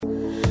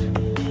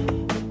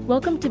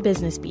Welcome to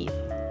Business Beat,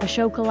 a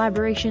show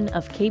collaboration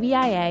of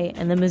KBIA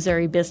and the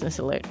Missouri Business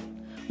Alert.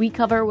 We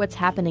cover what's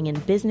happening in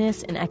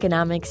business and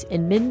economics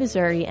in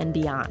mid-Missouri and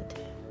beyond.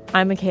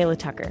 I'm Michaela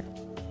Tucker.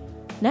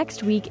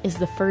 Next week is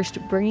the first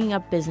Bringing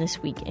Up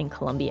Business Week in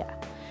Columbia.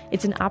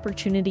 It's an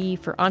opportunity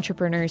for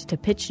entrepreneurs to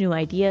pitch new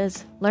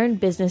ideas, learn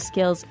business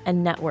skills,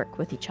 and network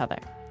with each other.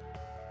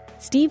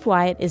 Steve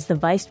Wyatt is the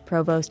Vice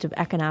Provost of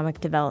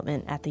Economic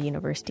Development at the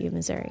University of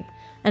Missouri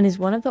and is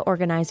one of the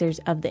organizers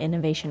of the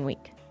Innovation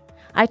Week.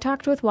 I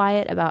talked with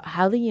Wyatt about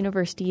how the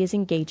university is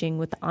engaging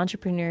with the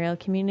entrepreneurial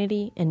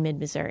community in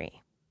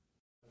mid-Missouri.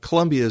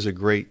 Columbia is a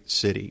great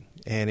city,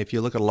 and if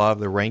you look at a lot of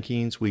the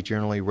rankings, we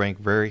generally rank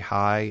very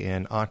high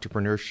in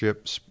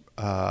entrepreneurship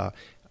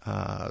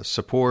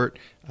support.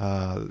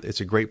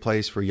 It's a great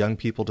place for young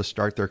people to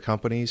start their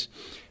companies,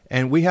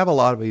 and we have a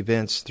lot of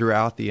events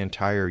throughout the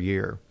entire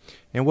year.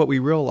 And what we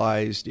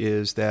realized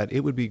is that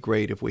it would be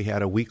great if we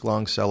had a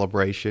week-long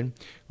celebration.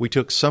 We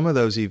took some of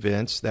those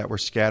events that were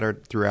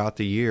scattered throughout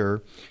the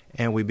year,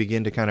 and we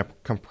began to kind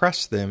of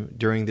compress them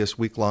during this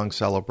week-long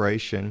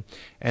celebration.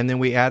 And then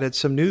we added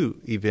some new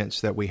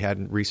events that we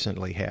hadn't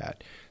recently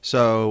had.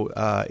 So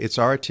it's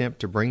our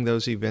attempt to bring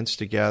those events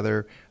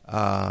together,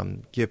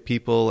 give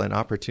people an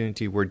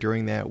opportunity where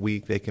during that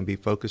week they can be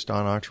focused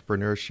on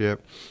entrepreneurship,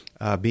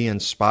 be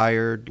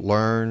inspired,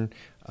 learn,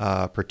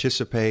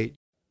 participate.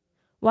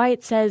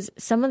 Wyatt says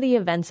some of the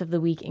events of the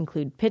week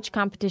include pitch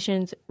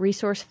competitions,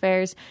 resource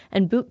fairs,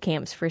 and boot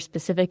camps for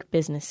specific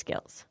business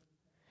skills.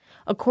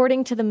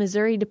 According to the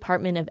Missouri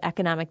Department of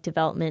Economic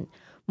Development,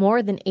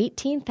 more than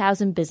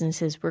 18,000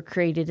 businesses were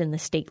created in the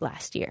state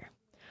last year.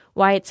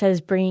 Wyatt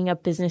says Bringing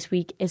Up Business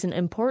Week is an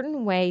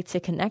important way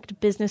to connect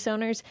business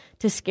owners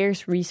to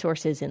scarce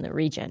resources in the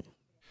region.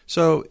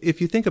 So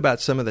if you think about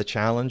some of the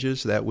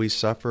challenges that we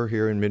suffer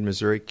here in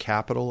mid-Missouri,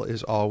 capital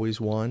is always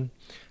one.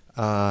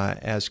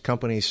 As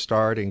companies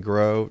start and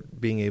grow,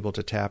 being able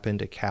to tap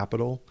into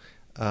capital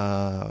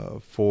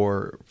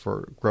for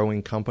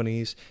growing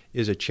companies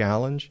is a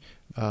challenge.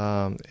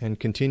 And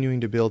continuing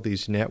to build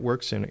these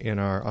networks in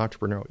our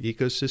entrepreneurial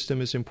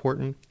ecosystem is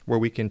important, where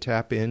we can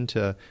tap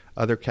into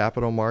other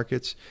capital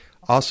markets.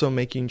 Also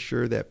making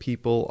sure that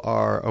people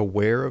are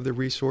aware of the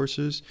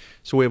resources.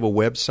 So we have a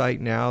website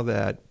now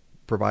that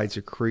provides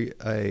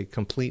a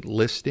complete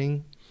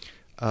listing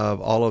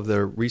of all of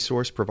the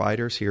resource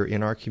providers here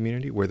in our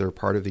community, whether they're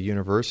part of the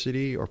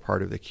university or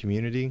part of the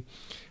community.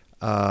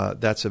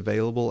 That's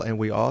available. And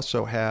we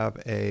also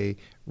have a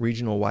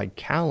regional-wide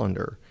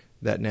calendar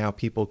that now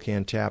people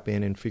can tap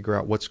in and figure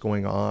out what's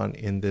going on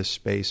in this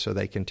space so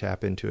they can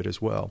tap into it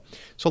as well.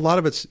 So a lot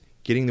of it's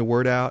getting the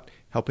word out,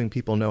 helping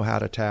people know how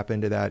to tap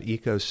into that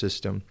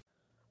ecosystem.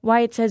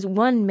 Wyatt says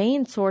one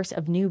main source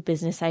of new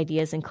business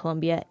ideas in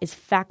Columbia is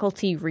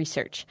faculty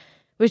research,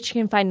 which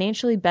can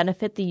financially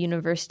benefit the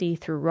university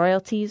through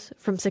royalties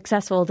from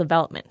successful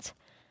development.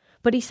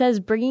 But he says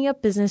Bringing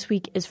Up Business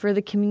Week is for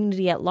the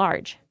community at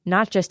large,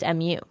 not just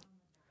MU.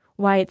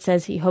 Wyatt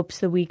says he hopes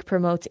the week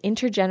promotes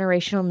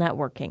intergenerational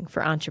networking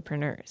for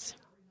entrepreneurs.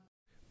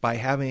 By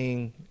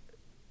having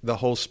the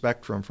whole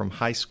spectrum from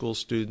high school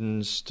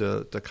students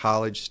to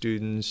college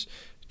students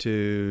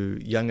to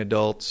young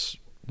adults,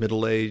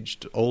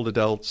 middle-aged, old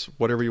adults,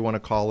 whatever you want to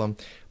call them,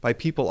 by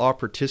people all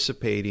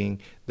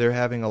participating, they're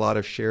having a lot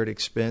of shared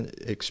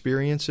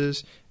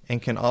experiences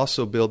and can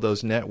also build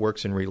those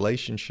networks and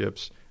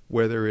relationships,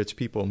 whether it's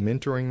people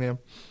mentoring them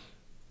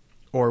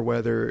or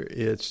whether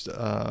it's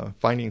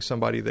finding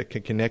somebody that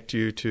can connect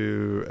you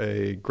to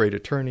a great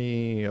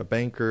attorney, a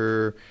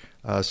banker,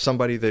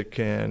 somebody that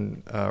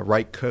can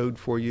write code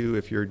for you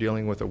if you're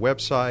dealing with a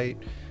website.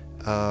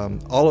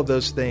 All of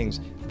those things,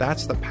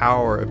 that's the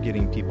power of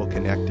getting people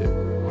connected.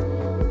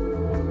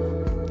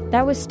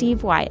 That was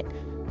Steve Wyatt,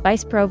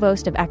 Vice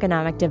Provost of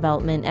Economic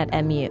Development at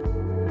MU.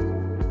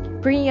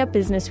 Bringing Up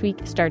Business Week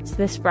starts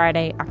this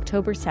Friday,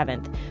 October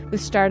 7th, with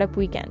Startup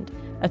Weekend,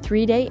 a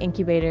 3-day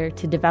incubator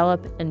to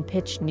develop and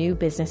pitch new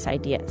business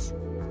ideas.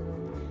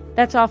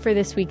 That's all for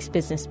this week's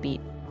Business Beat.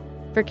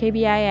 For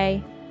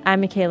KBIA, I'm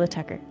Michaela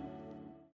Tucker.